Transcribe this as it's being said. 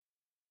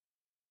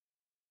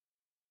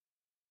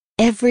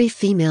Every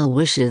female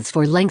wishes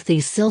for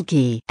lengthy,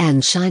 silky,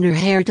 and shiner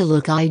hair to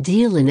look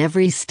ideal in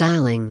every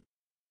styling.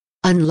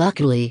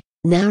 Unluckily,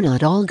 now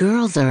not all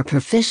girls are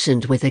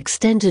proficient with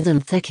extended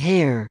and thick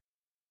hair.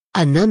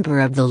 A number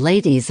of the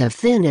ladies have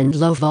thin and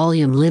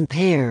low-volume limp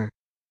hair.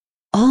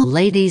 All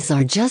ladies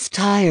are just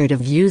tired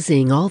of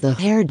using all the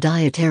hair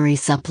dietary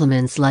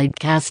supplements like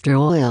castor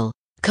oil,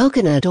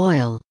 coconut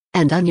oil,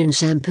 and onion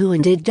shampoo,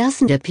 and it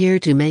doesn't appear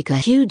to make a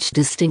huge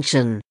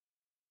distinction.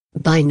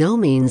 By no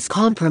means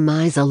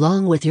compromise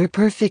along with your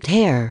perfect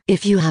hair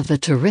if you have a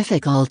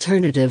terrific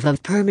alternative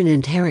of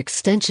permanent hair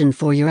extension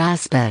for your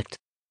aspect.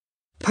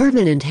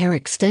 Permanent hair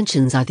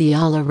extensions are the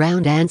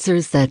all-around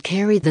answers that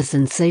carry the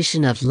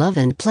sensation of love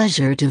and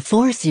pleasure to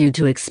force you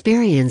to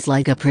experience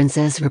like a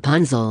Princess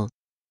Rapunzel.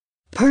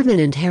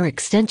 Permanent hair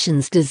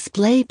extensions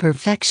display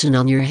perfection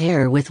on your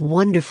hair with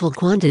wonderful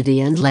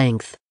quantity and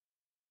length.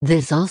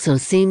 This also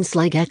seems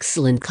like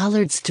excellent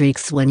colored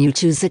streaks when you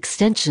choose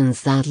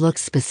extensions that look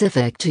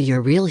specific to your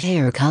real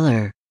hair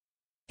color.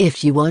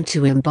 If you want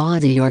to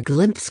embody your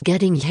glimpse,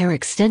 getting hair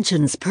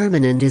extensions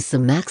permanent is the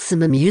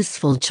maximum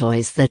useful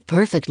choice that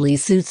perfectly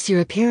suits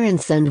your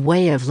appearance and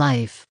way of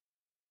life.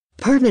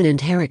 Permanent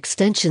hair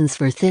extensions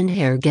for thin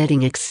hair.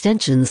 Getting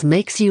extensions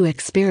makes you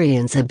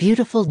experience a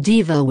beautiful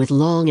diva with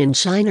long and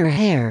shiner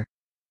hair.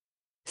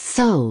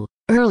 So,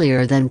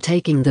 earlier than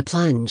taking the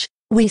plunge,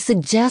 we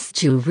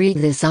suggest you read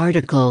this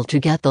article to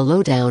get the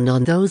lowdown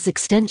on those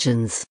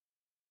extensions.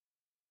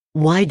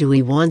 Why do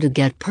we want to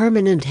get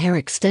permanent hair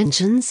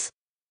extensions?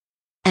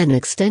 An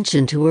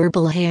extension to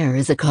herbal hair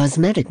is a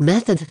cosmetic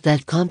method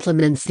that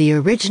complements the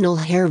original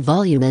hair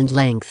volume and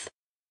length.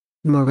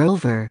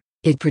 Moreover,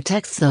 it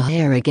protects the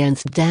hair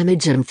against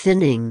damage and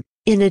thinning,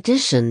 in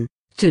addition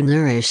to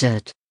nourish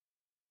it.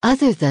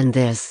 Other than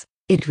this,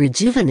 it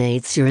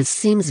rejuvenates your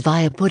seams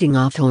via putting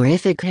off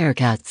horrific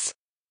haircuts.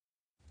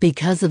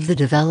 Because of the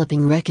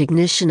developing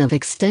recognition of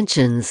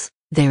extensions,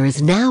 there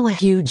is now a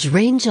huge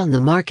range on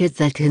the market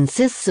that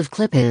consists of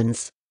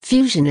clip-ins,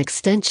 fusion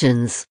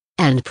extensions,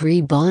 and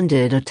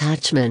pre-bonded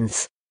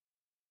attachments.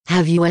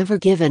 Have you ever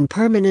given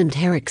permanent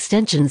hair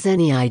extensions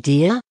any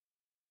idea?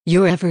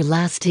 Your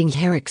everlasting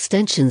hair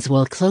extensions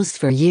will last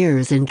for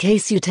years in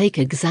case you take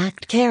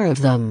exact care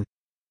of them.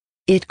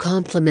 It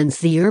complements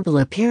the herbal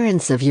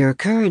appearance of your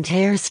current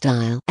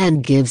hairstyle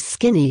and gives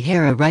skinny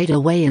hair a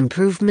right-away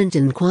improvement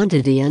in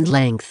quantity and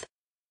length.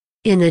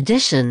 In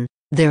addition,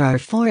 there are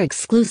 4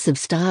 exclusive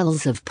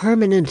styles of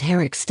permanent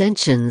hair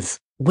extensions: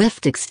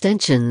 weft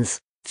extensions,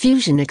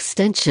 fusion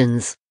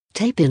extensions,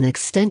 tape-in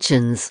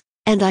extensions,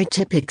 and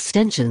I-tip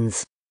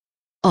extensions.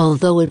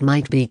 Although it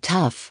might be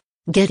tough,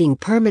 getting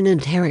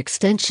permanent hair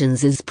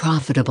extensions is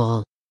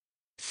profitable.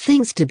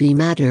 Things to be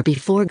matter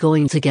before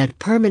going to get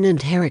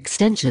permanent hair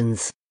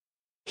extensions.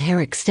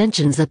 Hair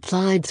extensions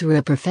applied through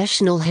a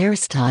professional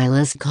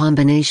hairstylist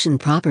combination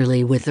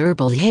properly with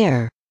herbal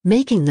hair,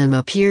 making them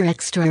appear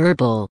extra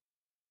herbal.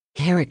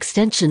 Hair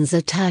extensions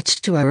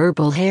attached to a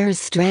herbal hair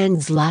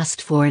strands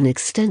last for an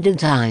extended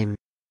time.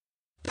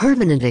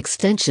 Permanent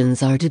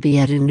extensions are to be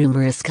had in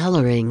numerous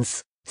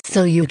colorings,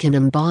 so you can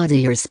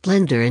embody your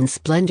splendor and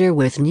splendor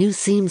with new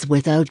seams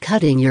without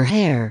cutting your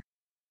hair.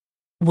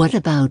 What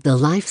about the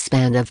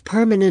lifespan of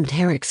permanent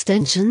hair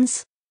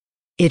extensions?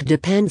 It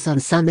depends on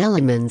some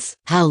elements,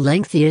 how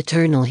lengthy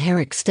eternal hair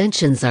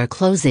extensions are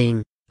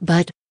closing,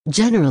 but,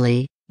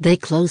 generally, they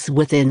close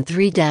within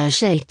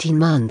 3-18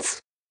 months.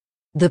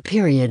 The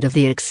period of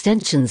the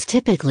extensions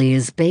typically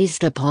is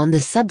based upon the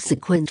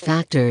subsequent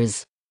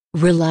factors.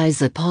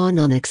 Relies upon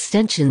on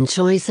extension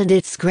choice and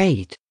its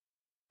grade.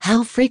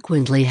 How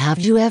frequently have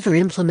you ever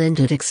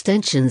implemented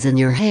extensions in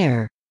your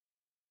hair?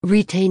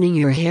 Retaining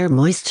your hair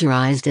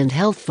moisturized and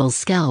healthful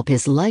scalp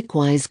is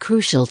likewise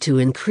crucial to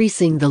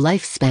increasing the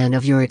lifespan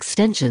of your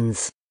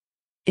extensions.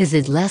 Is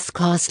it less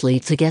costly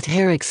to get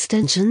hair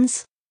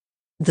extensions?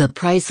 The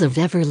price of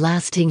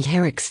everlasting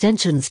hair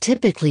extensions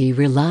typically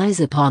relies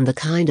upon the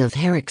kind of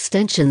hair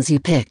extensions you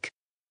pick.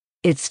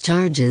 Its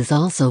charges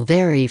also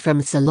vary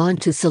from salon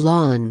to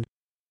salon.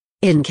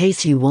 In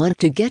case you want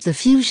to get the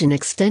fusion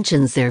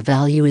extensions, their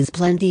value is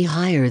plenty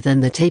higher than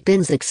the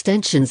tape-ins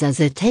extensions, as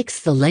it takes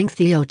the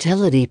lengthy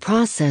utility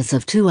process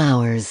of 2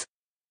 hours.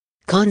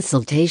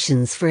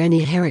 Consultations for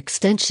any hair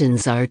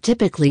extensions are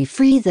typically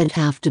free that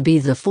have to be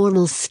the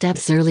formal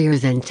steps earlier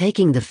than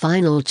taking the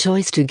final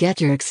choice to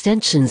get your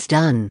extensions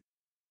done.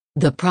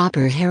 The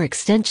proper hair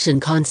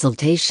extension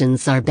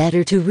consultations are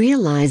better to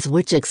realize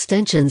which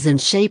extensions and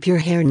shape your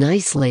hair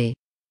nicely.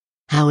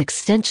 How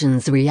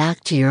extensions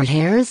react to your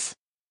hairs?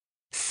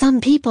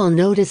 Some people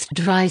notice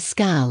dry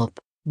scalp,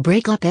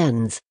 breakup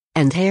ends,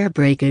 and hair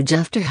breakage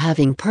after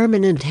having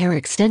permanent hair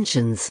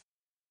extensions.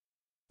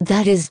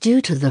 That is due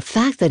to the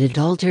fact that it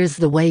alters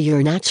the way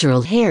your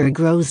natural hair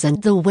grows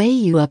and the way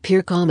you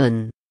appear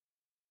common.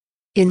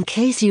 In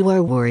case you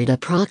are worried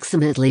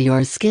approximately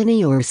your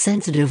skinny or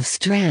sensitive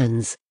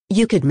strands,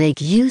 you could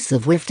make use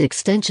of weft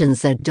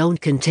extensions that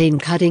don't contain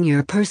cutting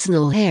your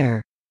personal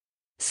hair.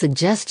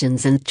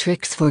 Suggestions and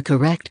tricks for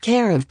correct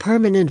care of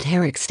permanent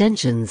hair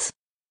extensions.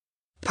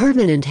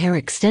 Permanent hair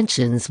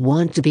extensions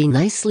want to be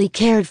nicely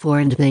cared for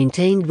and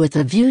maintained with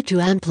a view to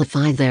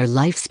amplify their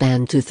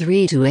lifespan to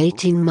 3 to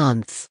 18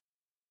 months.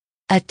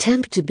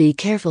 Attempt to be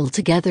careful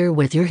together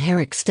with your hair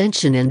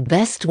extension and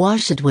best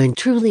wash it when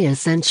truly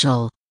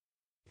essential.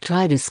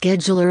 Try to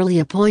schedule early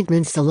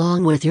appointments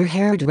along with your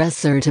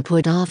hairdresser to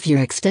put off your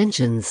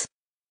extensions.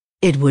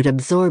 It would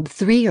absorb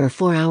 3 or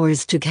 4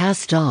 hours to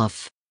cast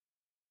off.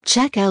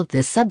 Check out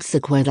the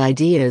subsequent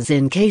ideas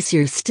in case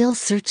you're still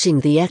searching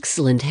the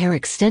excellent hair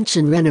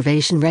extension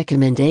renovation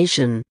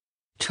recommendation.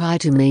 Try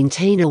to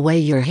maintain away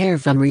your hair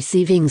from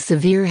receiving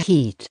severe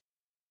heat.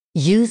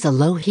 Use a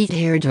low-heat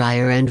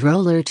hairdryer and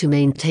roller to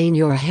maintain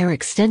your hair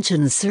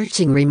extensions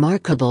searching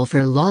remarkable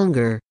for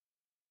longer.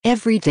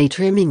 Everyday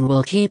trimming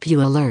will keep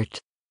you alert.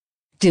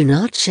 Do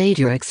not shade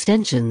your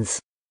extensions.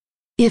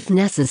 If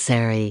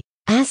necessary,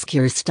 ask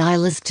your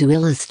stylist to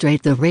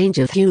illustrate the range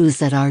of hues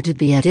that are to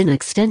be in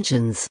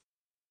extensions.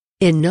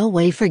 In no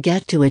way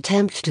forget to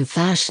attempt to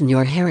fashion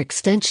your hair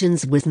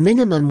extensions with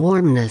minimum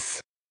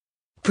warmness.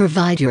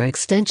 Provide your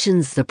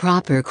extensions the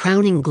proper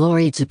crowning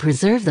glory to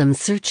preserve them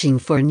searching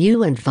for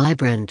new and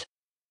vibrant.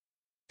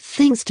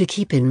 Things to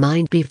keep in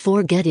mind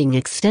before getting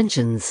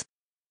extensions.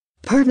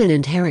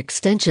 Permanent hair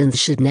extensions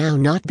should now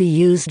not be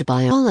used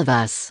by all of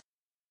us.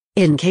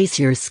 In case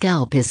your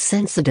scalp is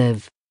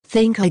sensitive,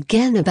 think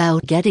again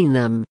about getting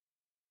them.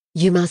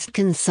 You must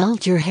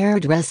consult your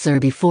hairdresser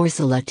before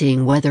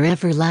selecting whether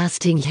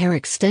everlasting hair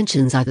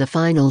extensions are the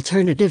fine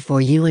alternative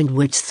for you and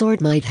which sort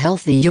might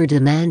healthy your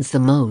demands the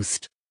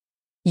most.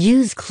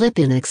 Use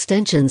clip-in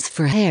extensions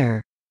for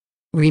hair.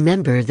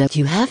 Remember that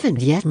you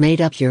haven't yet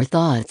made up your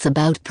thoughts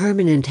about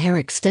permanent hair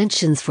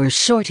extensions for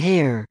short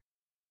hair.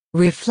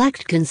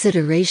 Reflect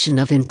consideration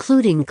of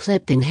including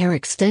clip-in hair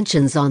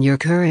extensions on your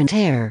current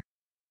hair.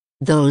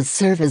 Those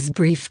serve as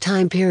brief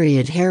time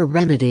period hair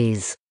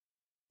remedies.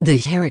 The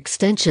hair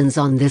extensions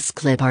on this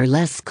clip are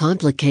less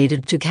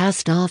complicated to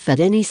cast off at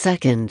any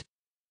second.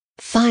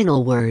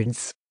 Final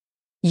words.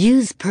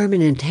 Use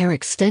permanent hair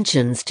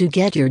extensions to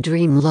get your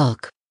dream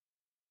look.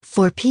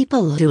 For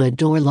people who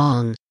adore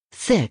long,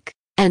 thick,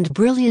 and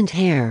brilliant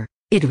hair,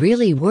 it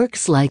really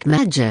works like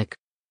magic.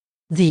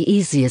 The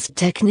easiest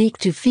technique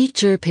to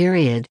feature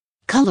period,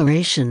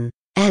 coloration,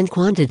 and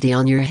quantity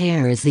on your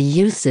hair is the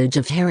usage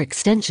of hair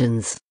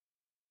extensions.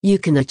 You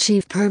can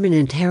achieve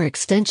permanent hair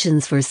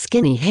extensions for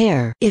skinny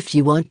hair if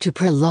you want to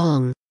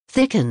prolong,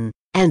 thicken,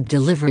 and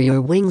deliver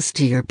your wings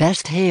to your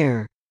best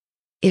hair.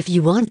 If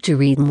you want to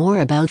read more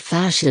about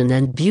fashion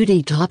and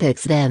beauty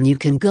topics, then you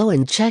can go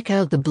and check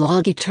out the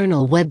blog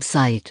Eternal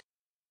website.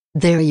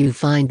 There you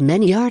find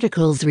many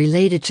articles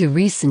related to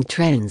recent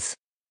trends.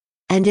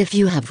 And if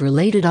you have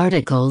related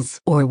articles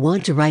or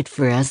want to write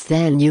for us,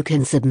 then you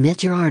can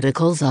submit your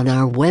articles on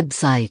our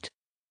website.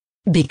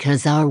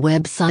 Because our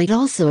website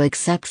also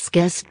accepts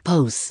guest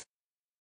posts,